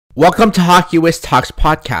Welcome to Hockey Whiz Talks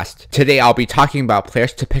podcast. Today I'll be talking about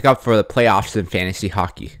players to pick up for the playoffs in fantasy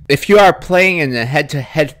hockey. If you are playing in a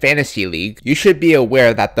head-to-head fantasy league, you should be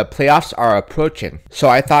aware that the playoffs are approaching. So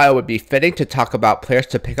I thought it would be fitting to talk about players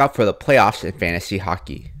to pick up for the playoffs in fantasy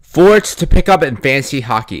hockey. Forwards to pick up in fantasy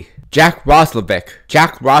hockey. Jack Roslovic.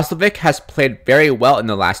 Jack Roslovic has played very well in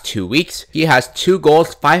the last 2 weeks. He has 2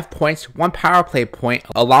 goals, 5 points, 1 power play point,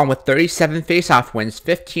 along with 37 faceoff wins,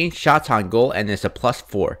 15 shots on goal, and is a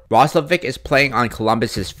 +4. Roslovic is playing on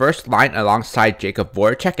Columbus's first line alongside Jacob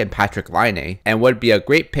Voracek and Patrick Laine, and would be a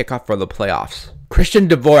great pickup for the playoffs. Christian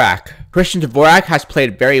Dvorak. Christian Dvorak has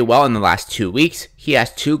played very well in the last 2 weeks. He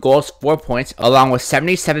has 2 goals, 4 points, along with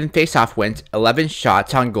 77 faceoff wins, 11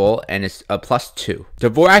 shots on goal, and is a +2.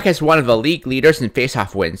 Dvorak is one of the league leaders in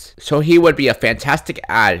faceoff wins, so he would be a fantastic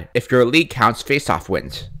add if your league counts faceoff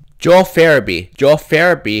wins. Joel Farabee. Joel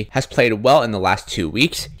Farabee has played well in the last 2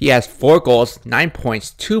 weeks. He has 4 goals, 9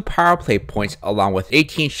 points, 2 power play points, along with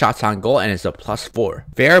 18 shots on goal, and is a +4.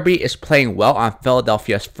 Farabee is playing well on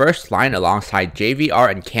Philadelphia's first line alongside JVR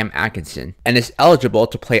and Cam Atkinson, and is eligible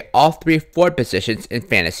to play all 3 forward positions in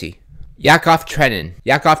fantasy. Yakov Trenin.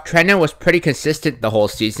 Yakov Trenin was pretty consistent the whole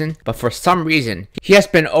season, but for some reason, he has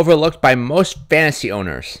been overlooked by most fantasy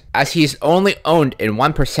owners, as he's only owned in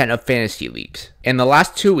 1% of fantasy leagues. In the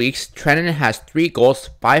last 2 weeks, Trenin has 3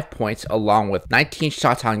 goals, 5 points, along with 19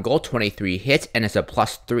 shots on goal, 23 hits, and is a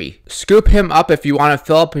 +3. Scoop him up if you want to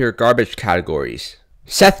fill up your garbage categories.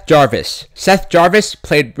 Seth Jarvis. Seth Jarvis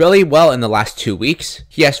played really well in the last 2 weeks.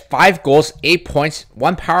 He has 5 goals, 8 points,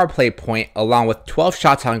 1 power play point, along with 12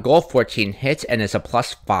 shots on goal, 14 hits, and is a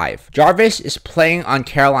 +5. Jarvis is playing on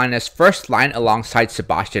Carolina's first line alongside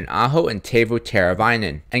Sebastian Aho and Teuvo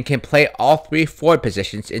Teravainen, and can play all 3 forward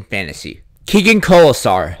positions in fantasy. Keegan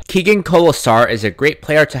Kolesar. Keegan Kolesar is a great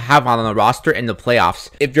player to have on the roster in the playoffs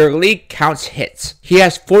if your league counts hits. He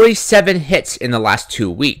has 47 hits in the last 2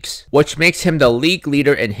 weeks, which makes him the league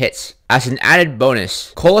leader in hits. As an added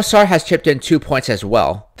bonus, Kolesar has chipped in 2 points as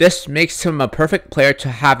well. This makes him a perfect player to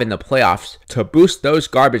have in the playoffs to boost those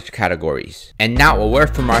garbage categories. And now a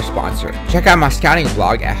word from our sponsor. Check out my scouting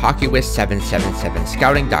blog at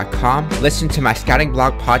hockeywiz777scouting.com. Listen to my scouting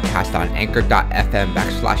blog podcast on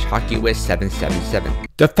anchor.fm/hockeywiz777.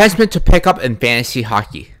 Defenseman to pick up in fantasy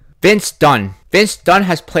hockey. Vince Dunn. Vince Dunn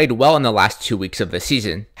has played well in the last 2 weeks of the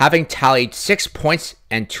season, having tallied 6 points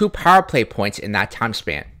and 2 power play points in that time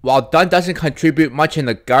span. While Dunn doesn't contribute much in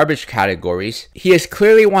the garbage categories, he is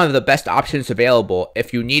clearly one of the best options available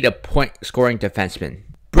if you need a point-scoring defenseman.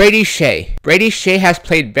 Brady Shea. Brady Shea has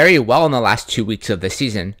played very well in the last 2 weeks of the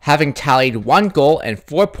season, having tallied 1 goal and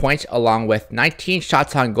 4 points along with 19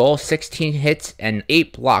 shots on goal, 16 hits, and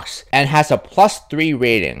 8 blocks, and has a +3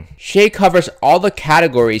 rating. Shea covers all the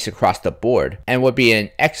categories across the board, and would be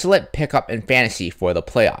an excellent pickup in fantasy for the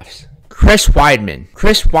playoffs. Chris Weidman.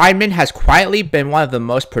 Chris Weidman has quietly been one of the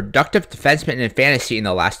most productive defensemen in fantasy in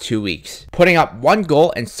the last 2 weeks, putting up 1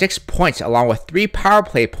 goal and 6 points along with 3 power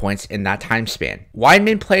play points in that time span.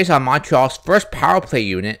 Weidman plays on Montreal's first power play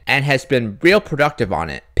unit and has been real productive on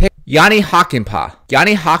it. Pick Jani Hakanpää.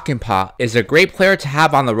 Jani Hakanpää is a great player to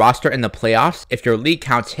have on the roster in the playoffs if your league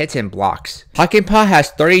counts hits and blocks. Hakanpää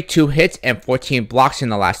has 32 hits and 14 blocks in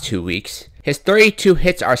the last 2 weeks. His 32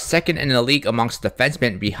 hits are second in the league amongst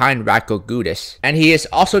defensemen behind Radko Gudas, and he is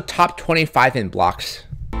also top 25 in blocks.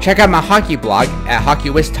 Check out my hockey blog at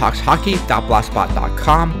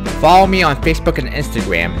hockeywiztalkshockey.blogspot.com. Follow me on Facebook and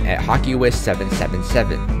Instagram at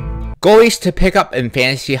hockeywiz777. Goalies to pick up in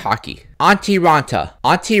fantasy hockey. Antti Raanta.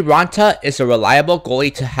 Antti Raanta is a reliable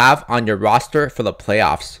goalie to have on your roster for the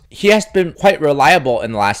playoffs. He has been quite reliable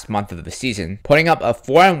in the last month of the season, putting up a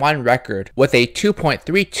 4-1 record with a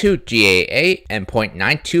 2.32 GAA and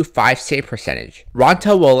 .925 save percentage.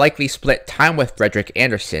 Raanta will likely split time with Frederik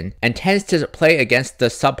Andersen and tends to play against the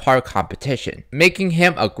subpar competition, making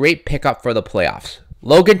him a great pickup for the playoffs.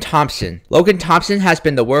 Logan Thompson. Logan Thompson has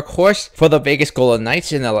been the workhorse for the Vegas Golden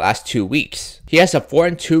Knights in the last 2 weeks. He has a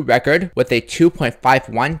 4-2 record with a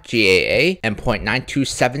 2.51 GAA and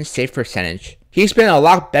 .927 save percentage. He's been a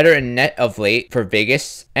lot better in net of late for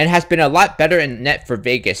Vegas, and has been a lot better in net for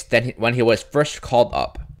Vegas than when he was first called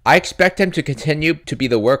up. I expect him to continue to be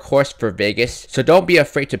the workhorse for Vegas, so don't be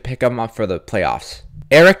afraid to pick him up for the playoffs.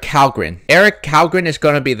 Erik Källgren. Erik Källgren is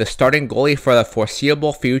going to be the starting goalie for the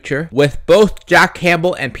foreseeable future, with both Jack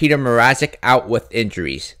Campbell and Peter Mrazek out with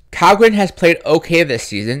injuries. Källgren has played okay this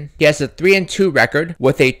season. He has a 3-2 record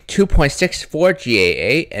with a 2.64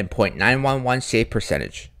 GAA and .911 save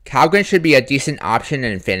percentage. Källgren should be a decent option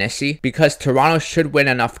in fantasy because Toronto should win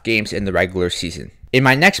enough games in the regular season. In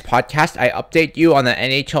my next podcast, I update you on the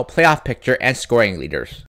NHL playoff picture and scoring leaders.